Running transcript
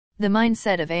The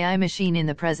mindset of AI machine in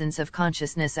the presence of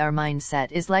consciousness. Our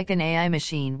mindset is like an AI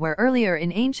machine, where earlier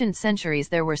in ancient centuries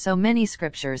there were so many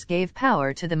scriptures gave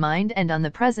power to the mind, and on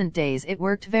the present days it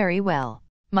worked very well.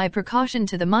 My precaution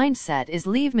to the mindset is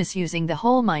leave misusing the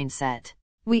whole mindset.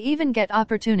 We even get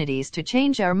opportunities to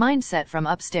change our mindset from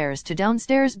upstairs to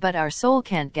downstairs, but our soul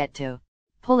can't get to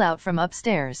pull out from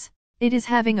upstairs. It is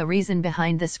having a reason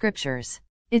behind the scriptures.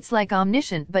 It's like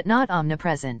omniscient but not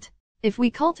omnipresent. If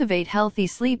we cultivate healthy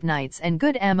sleep nights and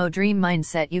good ammo dream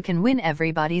mindset, you can win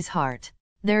everybody's heart.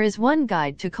 There is one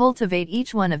guide to cultivate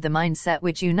each one of the mindset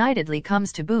which unitedly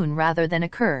comes to boon rather than a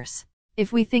curse.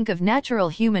 If we think of natural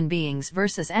human beings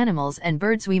versus animals and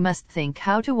birds, we must think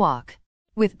how to walk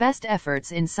with best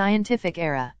efforts in scientific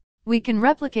era. We can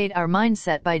replicate our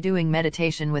mindset by doing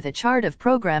meditation with a chart of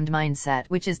programmed mindset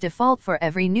which is default for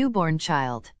every newborn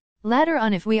child. Later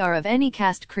on, if we are of any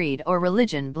caste, creed or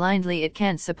religion, blindly it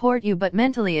can't support you, but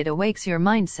mentally it awakes your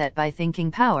mindset by thinking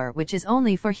power which is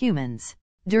only for humans.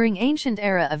 During ancient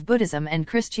era of Buddhism and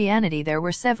Christianity there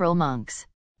were several monks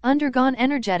undergone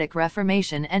energetic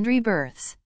reformation and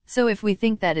rebirths. So if we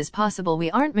think that is possible,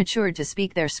 we aren't matured to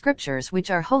speak their scriptures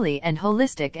which are holy and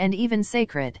holistic and even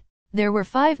sacred. There were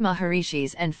 5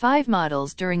 Maharishis and 5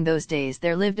 models during those days.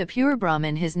 There lived a pure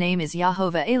Brahmin, his name is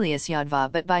Yahovah alias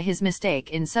Yadva, but by his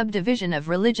mistake in subdivision of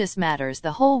religious matters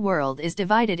the whole world is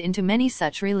divided into many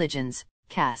such religions,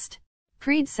 caste,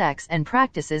 creed, sects and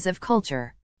practices of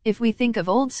culture. If we think of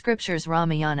old scriptures,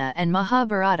 Ramayana and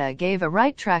Mahabharata gave a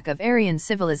right track of Aryan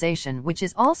civilization, which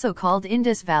is also called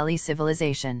Indus Valley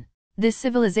civilization. This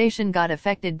civilization got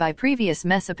affected by previous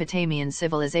Mesopotamian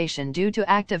civilization due to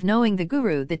act of knowing the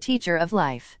Guru, the teacher of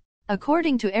life.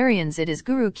 According to Aryans it is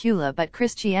Guru Kula, but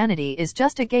Christianity is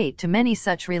just a gate to many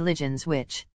such religions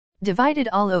which divided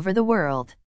all over the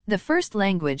world. The first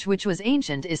language which was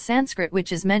ancient is Sanskrit,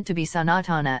 which is meant to be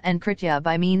Sanatana and Kritya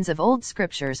by means of old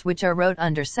scriptures which are wrote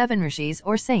under 7 rishis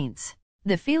or saints.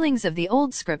 The feelings of the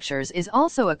old scriptures is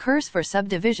also a curse for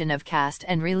subdivision of caste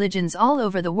and religions all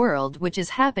over the world, which is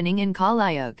happening in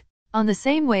Kali Yuga. On the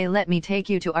same way, let me take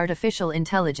you to artificial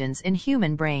intelligence in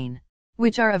human brain,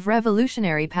 which are of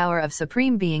revolutionary power of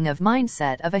supreme being of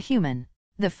mindset of a human.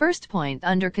 The first point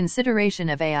under consideration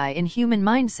of AI in human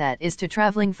mindset is to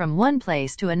traveling from one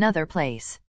place to another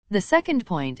place. The second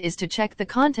point is to check the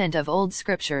content of old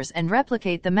scriptures and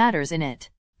replicate the matters in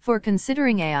it. For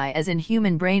considering AI as in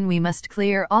human brain, we must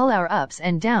clear all our ups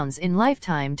and downs in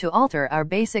lifetime to alter our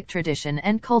basic tradition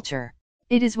and culture.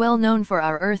 It is well known for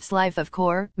our Earth's life of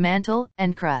core, mantle,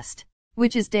 and crust,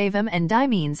 which is Devam, and Di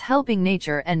means helping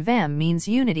nature and Vam means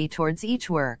unity towards each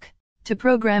work. To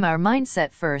program our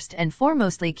mindset, first and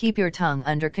foremostly keep your tongue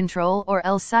under control, or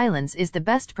else silence is the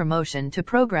best promotion to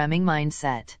programming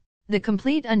mindset. The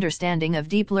complete understanding of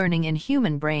deep learning in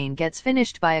human brain gets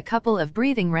finished by a couple of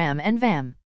breathing Ram and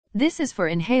Vam. This is for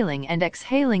inhaling and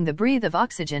exhaling the breath of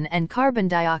oxygen and carbon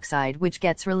dioxide which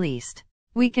gets released.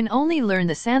 We can only learn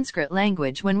the Sanskrit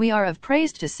language when we are of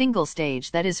praised to single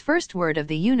stage, that is first word of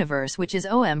the universe, which is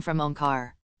Om from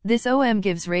Omkar. This Om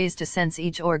gives rays to sense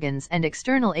each organs and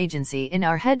external agency in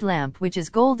our head lamp, which is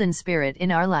golden spirit in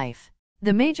our life.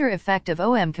 The major effect of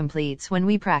Om completes when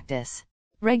we practice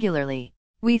regularly.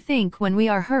 We think when we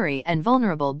are hurry and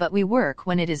vulnerable, but we work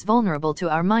when it is vulnerable to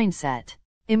our mindset.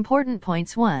 Important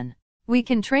points. 1. We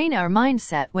can train our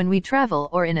mindset when we travel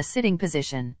or in a sitting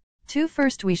position. 2.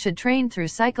 First we should train through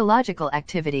psychological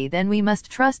activity, then we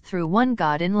must trust through one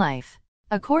God in life.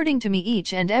 According to me,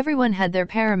 each and everyone had their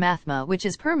Paramatma which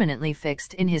is permanently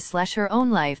fixed in his/her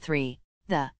own life. 3.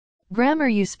 The grammar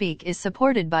you speak is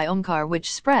supported by Omkar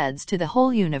which spreads to the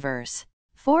whole universe.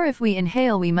 4. If we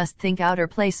inhale we must think outer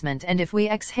placement, and if we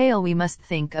exhale we must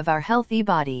think of our healthy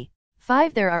body.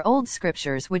 5. There are old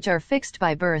scriptures which are fixed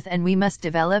by birth and we must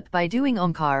develop by doing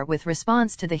Omkar with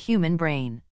response to the human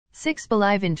brain. 6.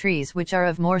 Believe in trees which are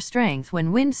of more strength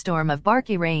when windstorm of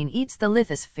barky rain eats the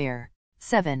lithosphere.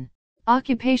 7.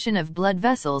 Occupation of blood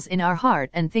vessels in our heart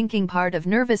and thinking part of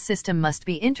nervous system must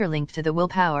be interlinked to the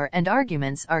willpower, and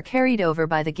arguments are carried over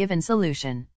by the given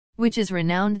solution, which is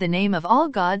renowned the name of all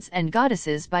gods and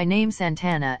goddesses by name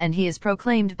Santana, and he is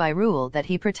proclaimed by rule that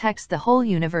he protects the whole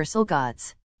universal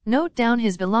gods. Note down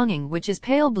his belonging, which is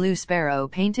pale blue sparrow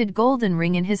painted golden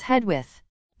ring in his head with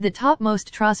the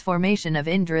topmost transformation of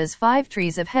Indra's 5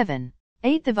 trees of heaven.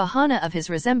 8. The Vahana of his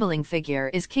resembling figure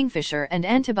is kingfisher, and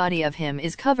antibody of him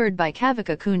is covered by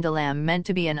Kavika Kundalam, meant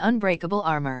to be an unbreakable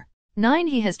armor. 9.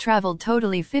 He has traveled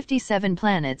totally 57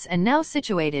 planets and now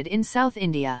situated in South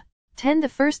India. 10. The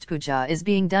first puja is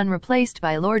being done, replaced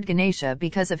by Lord Ganesha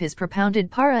because of his propounded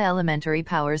para-elementary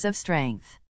powers of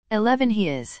strength. 11. He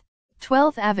is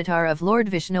 12th avatar of Lord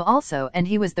Vishnu also, and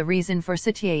he was the reason for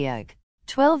Satyayug.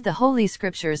 12 The holy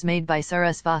scriptures made by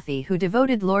Sarasvati, who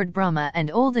devoted Lord Brahma,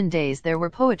 and olden days there were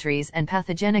poetries and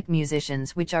pathogenic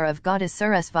musicians which are of goddess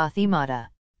Sarasvati Mata.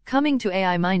 Coming to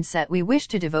AI mindset, we wish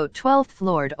to devote 12th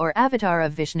Lord or avatar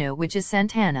of Vishnu, which is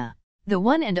Santana. The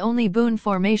one and only boon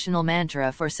formational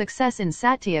mantra for success in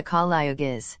Satya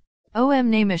Kalayuga is Om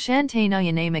Nama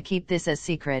Shantanaya Nama. Keep this as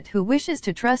secret. Who wishes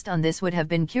to trust on this would have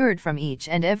been cured from each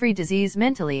and every disease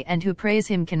mentally, and who prays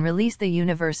him can release the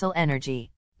universal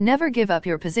energy. Never give up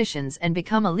your positions and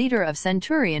become a leader of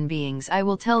centurion beings. I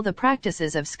will tell the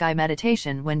practices of sky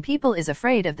meditation when people is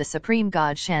afraid of the supreme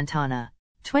god Shantana.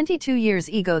 22 years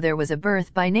ago there was a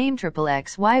birth by name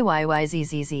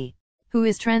XXXYYYZZZ, who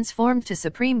is transformed to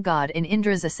supreme god in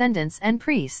Indra's ascendants and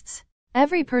priests.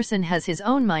 Every person has his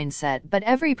own mindset, but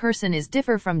every person is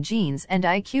differ from genes and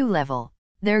IQ level.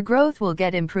 Their growth will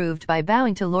get improved by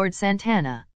bowing to Lord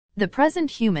Santana. The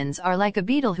present humans are like a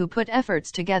beetle who put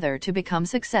efforts together to become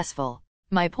successful.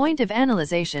 My point of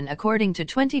analyzation according to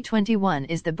 2021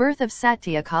 is the birth of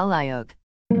Satya Kalayuga.